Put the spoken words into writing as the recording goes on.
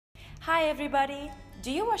Hi everybody! Do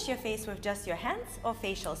you wash your face with just your hands or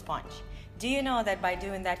facial sponge? Do you know that by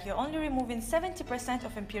doing that you're only removing 70%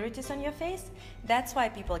 of impurities on your face? That's why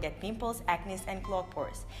people get pimples, acne and clogged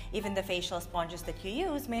pores. Even the facial sponges that you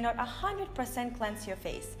use may not 100% cleanse your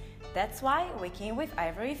face. That's why we came with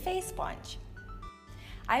Ivory Face Sponge.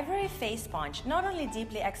 Ivory Face Sponge not only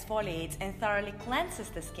deeply exfoliates and thoroughly cleanses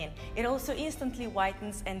the skin, it also instantly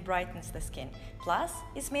whitens and brightens the skin. Plus,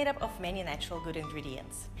 it's made up of many natural good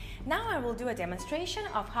ingredients. Now I will do a demonstration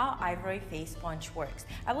of how Ivory Face Sponge works.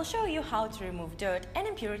 I will show you how to remove dirt and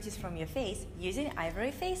impurities from your face using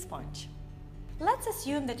Ivory Face Sponge. Let's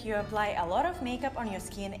assume that you apply a lot of makeup on your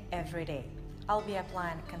skin every day. I'll be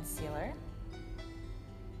applying concealer,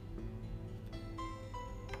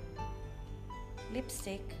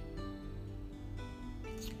 lipstick,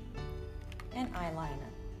 and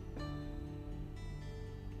eyeliner.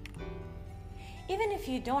 Even if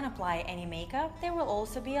you don't apply any makeup, there will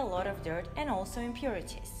also be a lot of dirt and also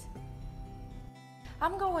impurities.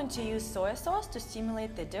 I'm going to use soy sauce to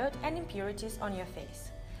stimulate the dirt and impurities on your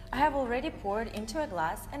face. I have already poured into a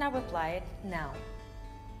glass and I will apply it now.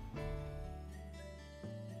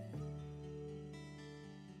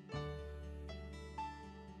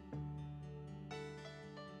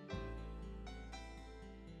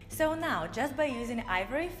 So now, just by using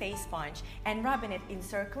Ivory Face Sponge and rubbing it in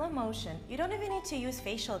circular motion, you don't even need to use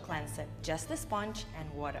facial cleanser, just the sponge and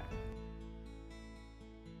water.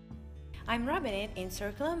 I'm rubbing it in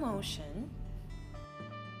circular motion.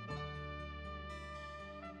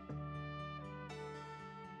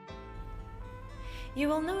 You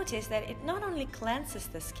will notice that it not only cleanses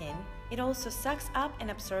the skin, it also sucks up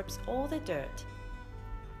and absorbs all the dirt.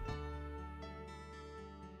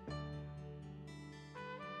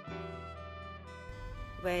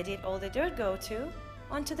 Where did all the dirt go to?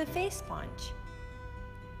 Onto the face sponge.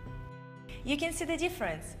 You can see the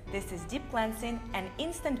difference. This is deep cleansing and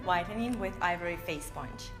instant whitening with Ivory Face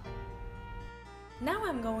Sponge. Now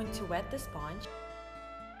I'm going to wet the sponge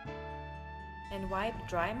and wipe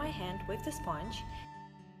dry my hand with the sponge.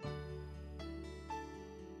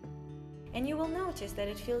 And you will notice that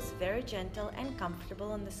it feels very gentle and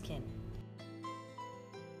comfortable on the skin.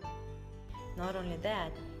 Not only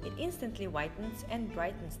that, it instantly whitens and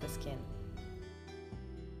brightens the skin.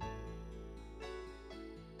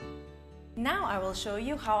 Now I will show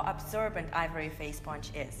you how absorbent Ivory Face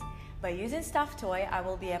Sponge is. By using stuffed toy, I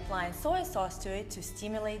will be applying soy sauce to it to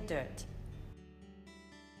stimulate dirt.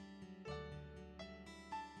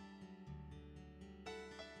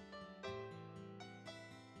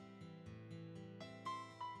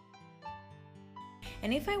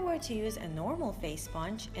 And if I were to use a normal face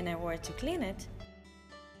sponge and I were to clean it,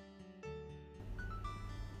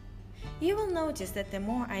 you will notice that the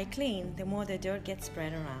more I clean, the more the dirt gets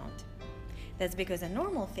spread around. That's because a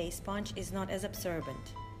normal face sponge is not as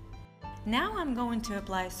absorbent. Now I'm going to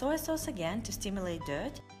apply soy sauce again to stimulate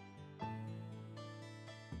dirt.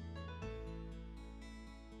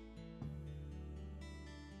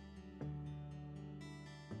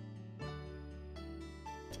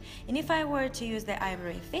 And if I were to use the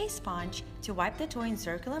Ivory Face Sponge to wipe the toy in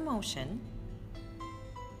circular motion,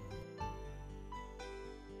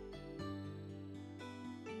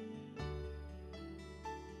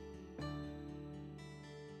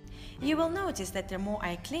 you will notice that the more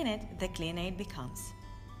I clean it, the cleaner it becomes.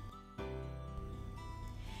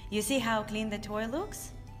 You see how clean the toy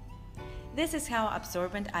looks? This is how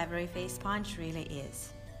absorbent Ivory Face Sponge really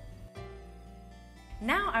is.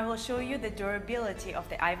 Now I will show you the durability of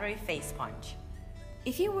the Ivory Face Sponge.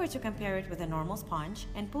 If you were to compare it with a normal sponge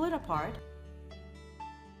and pull it apart,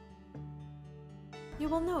 you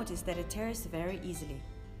will notice that it tears very easily.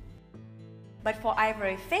 But for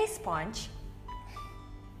Ivory Face Sponge,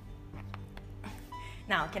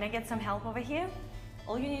 now can I get some help over here?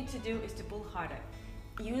 All you need to do is to pull harder.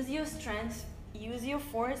 Use your strength, use your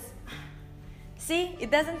force. See, it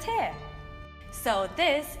doesn't tear. So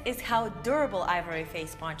this is how durable Ivory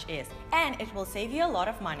Face Sponge is, and it will save you a lot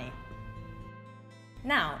of money.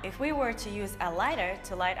 Now, if we were to use a lighter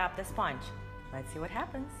to light up the sponge, let's see what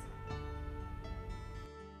happens.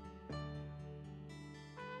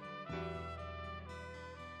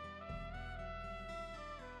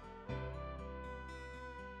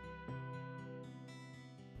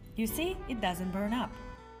 You see, it doesn't burn up.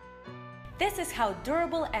 This is how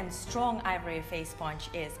durable and strong Ivory Face Sponge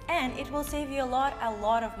is, and it will save you a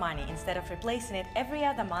lot of money instead of replacing it every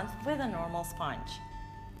other month with a normal sponge.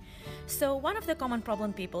 So one of the common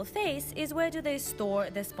problem people face is where do they store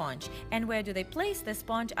the sponge and where do they place the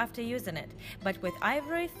sponge after using it. But with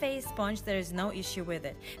Ivory face sponge there is no issue with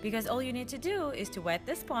it, because all you need to do is to wet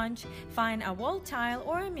the sponge, find a wall tile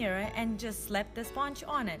or a mirror and just slap the sponge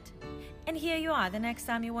on it. And here you are. The next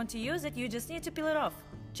time you want to use it, you just need to peel it off,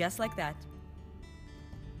 just like that.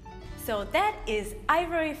 So that is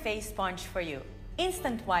Ivory face sponge for you.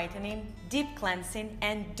 Instant whitening, deep cleansing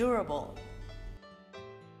and durable.